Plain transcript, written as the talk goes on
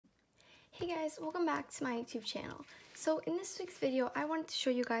Hey guys, welcome back to my YouTube channel. So in this week's video, I wanted to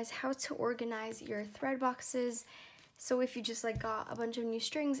show you guys how to organize your thread boxes. So if you just got a bunch of new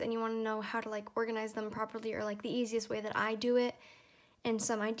strings and you want to know how to organize them properly, or the easiest way that I do it and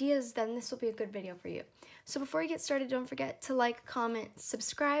some ideas, then this will be a good video for you. So before you get started, don't forget to like, comment,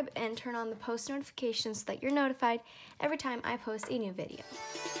 subscribe, and turn on the post notifications so that you're notified every time I post a new video.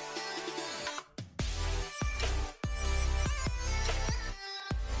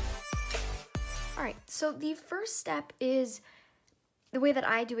 Alright, so the first step is, the way that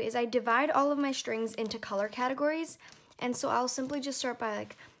I do it is I divide all of my strings into color categories. And so I'll simply just start by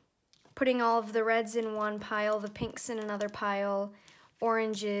putting all of the reds in one pile, the pinks in another pile,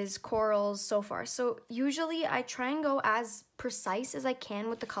 oranges, corals, so far. So usually I try and go as precise as I can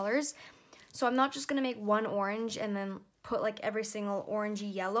with the colors. So I'm not just going to make one orange and then put every single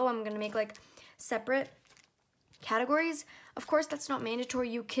orangey yellow. I'm going to make separate categories. Of course, that's not mandatory.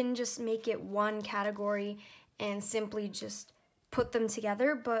 You can just make it one category and simply just put them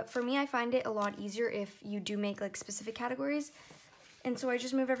together. But for me, I find it a lot easier if you do make specific categories. And so I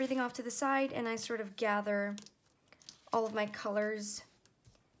just move everything off to the side and I sort of gather all of my colors.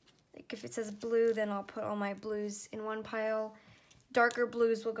 If it says blue, then I'll put all my blues in one pile. Darker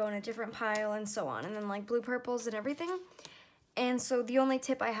blues will go in a different pile and so on. And then blue purples and everything. And so the only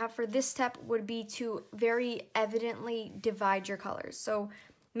tip I have for this step would be to very evidently divide your colors. So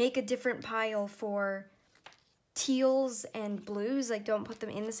make a different pile for teals and blues. Don't put them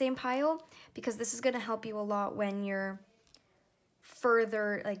in the same pile, because this is going to help you a lot when you're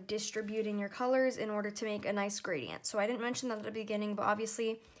further distributing your colors in order to make a nice gradient. So I didn't mention that at the beginning, but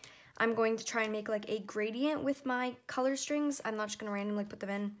obviously I'm going to try and make a gradient with my color strings. I'm not just going to randomly put them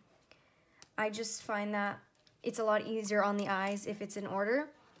in. I just find that it's a lot easier on the eyes if it's in order,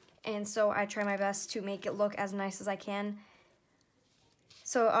 and so I try my best to make it look as nice as I can.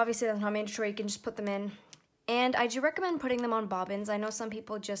 So obviously that's not mandatory, you can just put them in. And I do recommend putting them on bobbins. I know some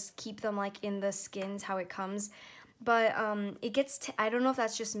people just keep them in the skins how it comes, but it gets, I don't know if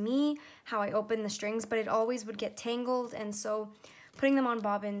that's just me, how I open the strings, but it always would get tangled, and so putting them on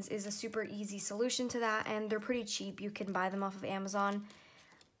bobbins is a super easy solution to that, and they're pretty cheap. You can buy them off of Amazon.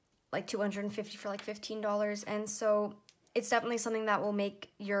 $250 for $15, and so it's definitely something that will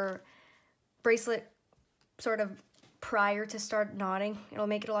make your bracelet sort of prior to start knotting. It'll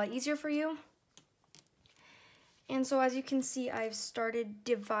make it a lot easier for you. And so as you can see, I've started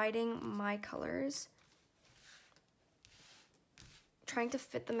dividing my colors, trying to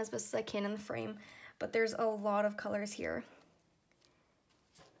fit them as best as I can in the frame, but there's a lot of colors here.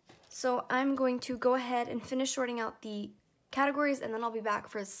 So I'm going to go ahead and finish sorting out the categories, and then I'll be back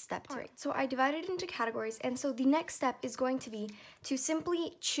for step 2. Alright, so I divided into categories, and so the next step is going to be to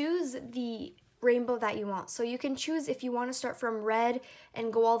simply choose the rainbow that you want. So you can choose if you want to start from red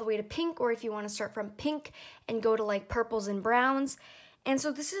and go all the way to pink, or if you want to start from pink and go to purples and browns. And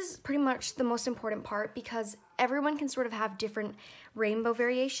so this is pretty much the most important part, because everyone can sort of have different rainbow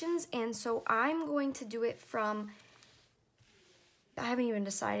variations, and so I'm going to do it from, I haven't even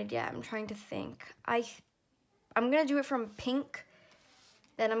decided yet, I'm trying to think. I'm going to do it from pink,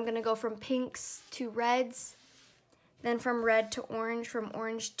 then I'm going to go from pinks to reds, then from red to orange, from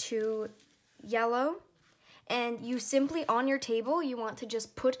orange to yellow. And you simply, on your table, you want to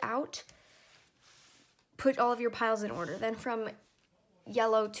just put all of your piles in order. Then from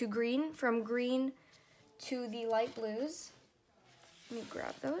yellow to green, from green to the light blues. Let me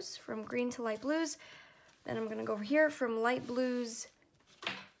grab those. From green to light blues. Then I'm going to go over here from light blues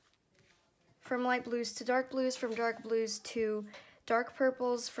to dark blues, from dark blues to dark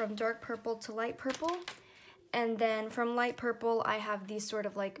purples, from dark purple to light purple, and then from light purple I have these sort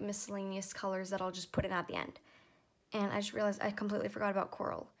of miscellaneous colors that I'll just put in at the end. And I just realized I completely forgot about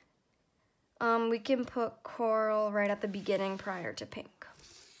coral. We can put coral right at the beginning prior to pink.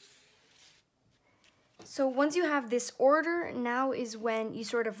 So once you have this order, now is when you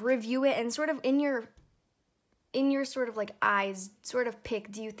sort of review it and sort of in your sort of eyes, sort of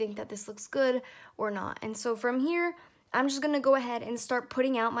pick, do you think that this looks good or not? And so from here, I'm just gonna go ahead and start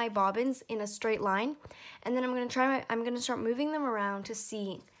putting out my bobbins in a straight line, and then I'm gonna start moving them around to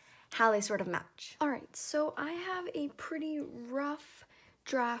see how they sort of match. All right, so I have a pretty rough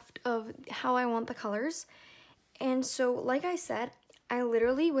draft of how I want the colors, and so like I said, I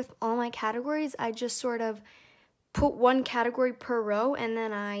literally, with all my categories, I just sort of put one category per row, and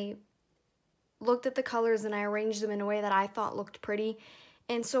then I looked at the colors and I arranged them in a way that I thought looked pretty.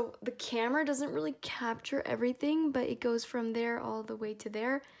 And so the camera doesn't really capture everything, but it goes from there all the way to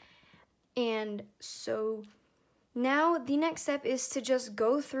there. And so now the next step is to just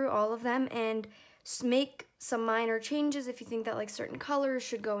go through all of them and make some minor changes if you think that like certain colors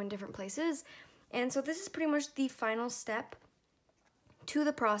should go in different places. And so this is pretty much the final step to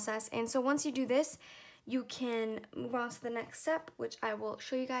the process. And so once you do this, you can move on to the next step, which I will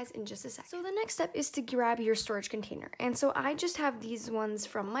show you guys in just a second. So the next step is to grab your storage container. And so I just have these ones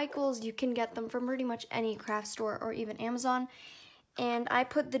from Michael's. You can get them from pretty much any craft store or even Amazon. And I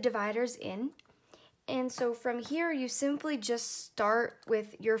put the dividers in. And so from here, you simply just start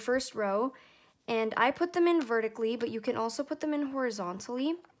with your first row. And I put them in vertically, but you can also put them in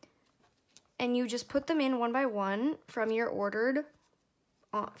horizontally. And you just put them in one by one from your ordered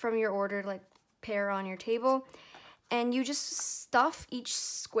like pair on your table, and you just stuff each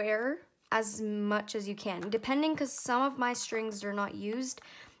square as much as you can, depending, because some of my strings are not used,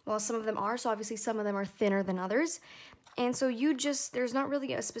 while some of them are, so obviously some of them are thinner than others. And so you just, there's not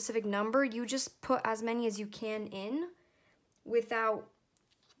really a specific number, you just put as many as you can in without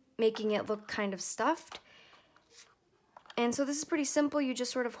making it look kind of stuffed. And so this is pretty simple. You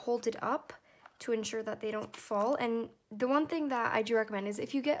just sort of hold it up to ensure that they don't fall. And the one thing that I do recommend is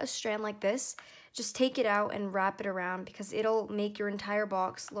if you get a strand like this, just take it out and wrap it around, because it'll make your entire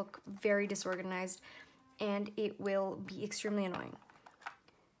box look very disorganized and it will be extremely annoying.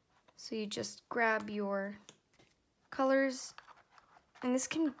 So you just grab your colors, and this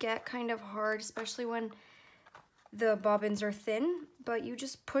can get kind of hard, especially when the bobbins are thin, but you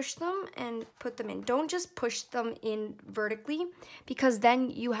just push them and put them in. Don't just push them in vertically, because then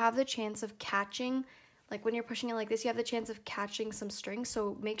you have the chance of catching, like when you're pushing it like this, you have the chance of catching some string,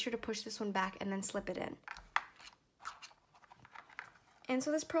 so make sure to push this one back and then slip it in. And so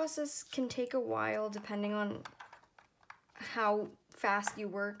this process can take a while depending on how fast you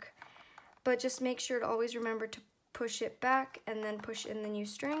work, but just make sure to always remember to push it back and then push in the new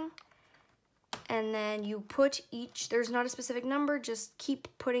string. And then you put each, there's not a specific number, just keep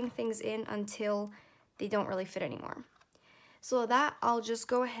putting things in until they don't really fit anymore. So that, I'll just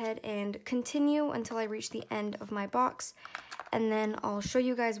go ahead and continue until I reach the end of my box, and then I'll show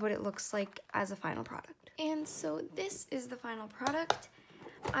you guys what it looks like as a final product. And so this is the final product.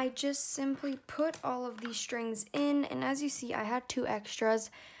 I just simply put all of these strings in, and as you see, I had 2 extras.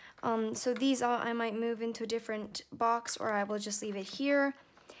 So these I might move into a different box, or I will just leave it here.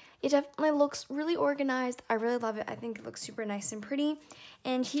 It definitely looks really organized. I really love it. I think it looks super nice and pretty.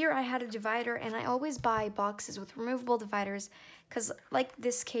 And here I had a divider, and I always buy boxes with removable dividers because, like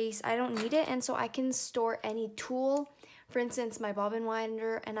this case, I don't need it, and so I can store any tool, for instance, my bobbin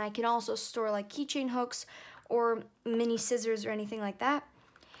winder, and I can also store like keychain hooks or mini scissors or anything like that.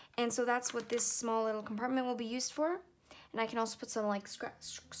 And so that's what this small little compartment will be used for. And I can also put some like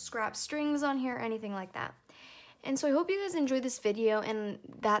scrap strings on here, anything like that. And so I hope you guys enjoyed this video and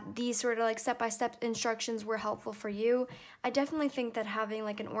that these sort of like step-by-step instructions were helpful for you. I definitely think that having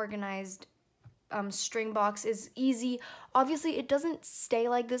like an organized string box is easy. Obviously, it doesn't stay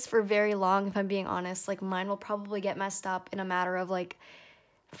like this for very long, if I'm being honest. Like mine will probably get messed up in a matter of like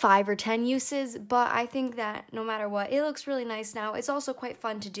 5 or 10 uses, but I think that no matter what, it looks really nice now. It's also quite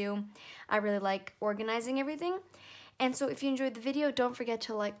fun to do. I really like organizing everything. And so if you enjoyed the video, don't forget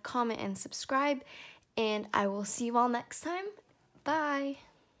to like, comment, and subscribe. And I will see you all next time. Bye!